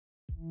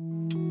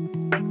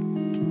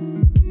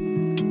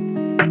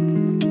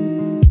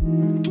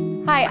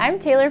Hi, I'm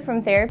Taylor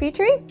from Therapy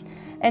Tree,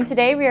 and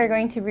today we are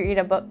going to read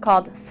a book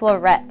called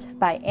Florette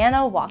by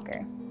Anna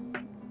Walker.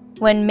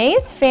 When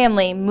May's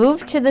family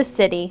moved to the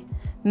city,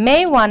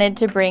 May wanted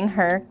to bring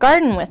her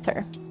garden with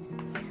her.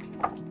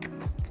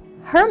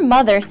 Her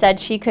mother said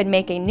she could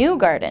make a new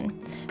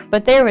garden,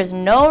 but there was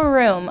no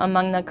room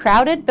among the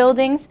crowded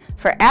buildings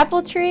for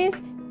apple trees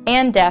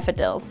and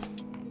daffodils.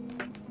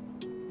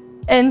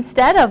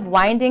 Instead of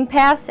winding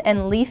paths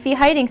and leafy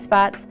hiding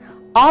spots,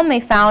 all May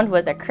found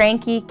was a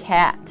cranky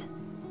cat.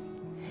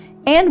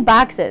 And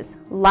boxes,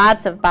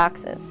 lots of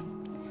boxes.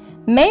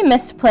 May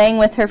missed playing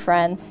with her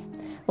friends,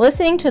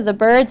 listening to the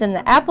birds in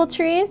the apple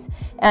trees,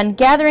 and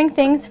gathering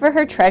things for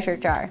her treasure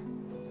jar.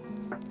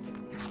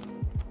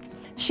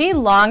 She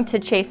longed to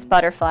chase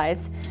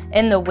butterflies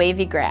in the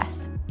wavy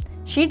grass.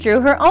 She drew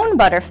her own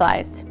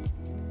butterflies.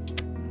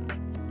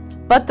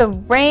 But the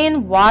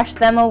rain washed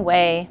them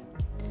away.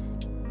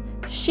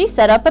 She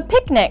set up a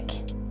picnic.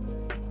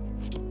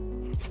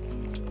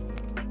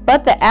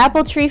 But the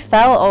apple tree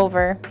fell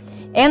over,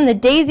 and the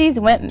daisies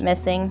went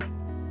missing.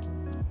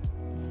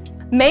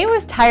 May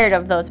was tired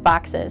of those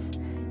boxes.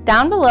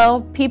 Down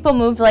below, people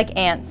moved like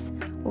ants,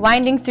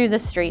 winding through the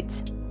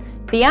streets.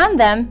 Beyond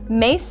them,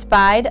 May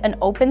spied an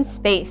open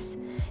space,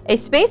 a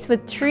space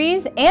with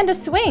trees and a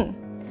swing.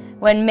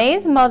 When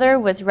May's mother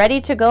was ready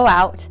to go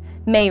out,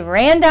 May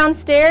ran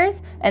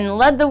downstairs and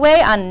led the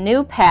way on a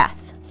new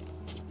path.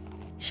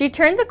 She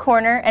turned the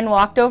corner and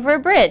walked over a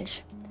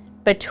bridge,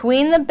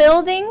 between the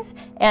buildings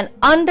and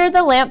under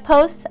the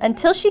lampposts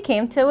until she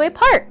came to a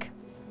park.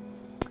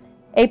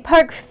 A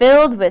park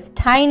filled with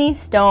tiny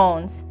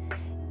stones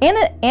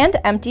and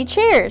empty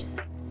chairs.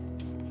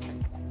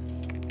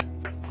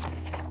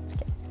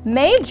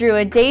 May drew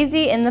a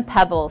daisy in the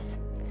pebbles.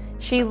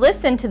 She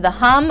listened to the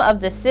hum of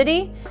the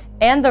city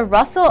and the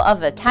rustle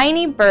of a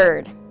tiny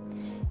bird.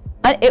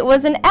 It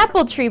was an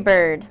apple tree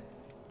bird.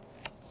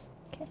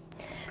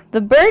 The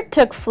bird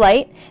took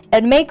flight,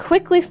 and May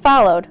quickly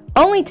followed,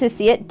 only to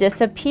see it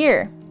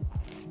disappear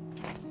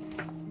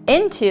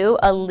into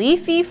a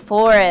leafy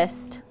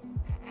forest.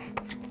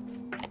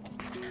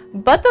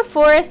 But the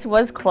forest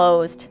was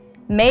closed.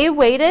 May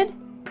waited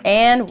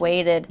and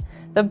waited.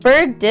 The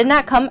bird did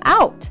not come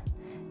out.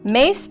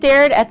 May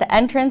stared at the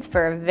entrance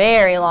for a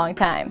very long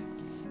time.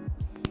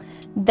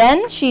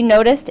 Then she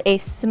noticed a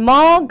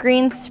small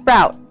green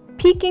sprout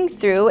peeking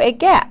through a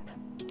gap.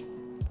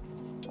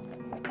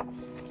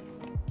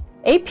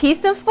 A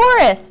piece of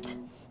forest.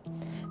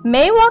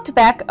 May walked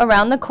back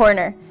around the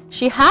corner.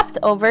 She hopped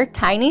over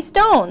tiny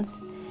stones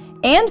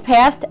and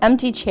past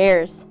empty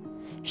chairs.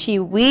 She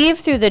weaved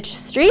through the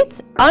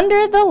streets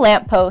under the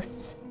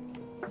lampposts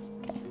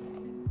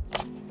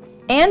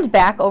and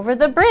back over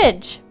the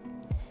bridge.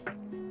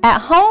 At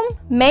home,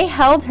 May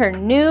held her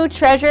new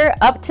treasure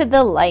up to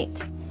the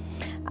light.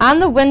 On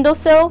the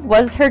windowsill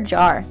was her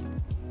jar.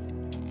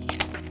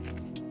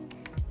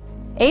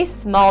 A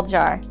small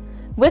jar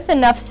with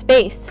enough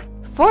space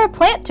for a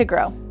plant to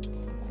grow.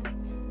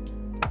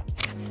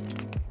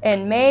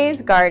 In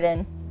May's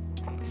garden.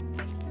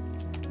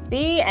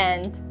 The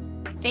end.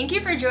 Thank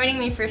you for joining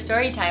me for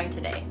Storytime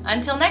today.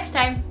 Until next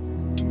time.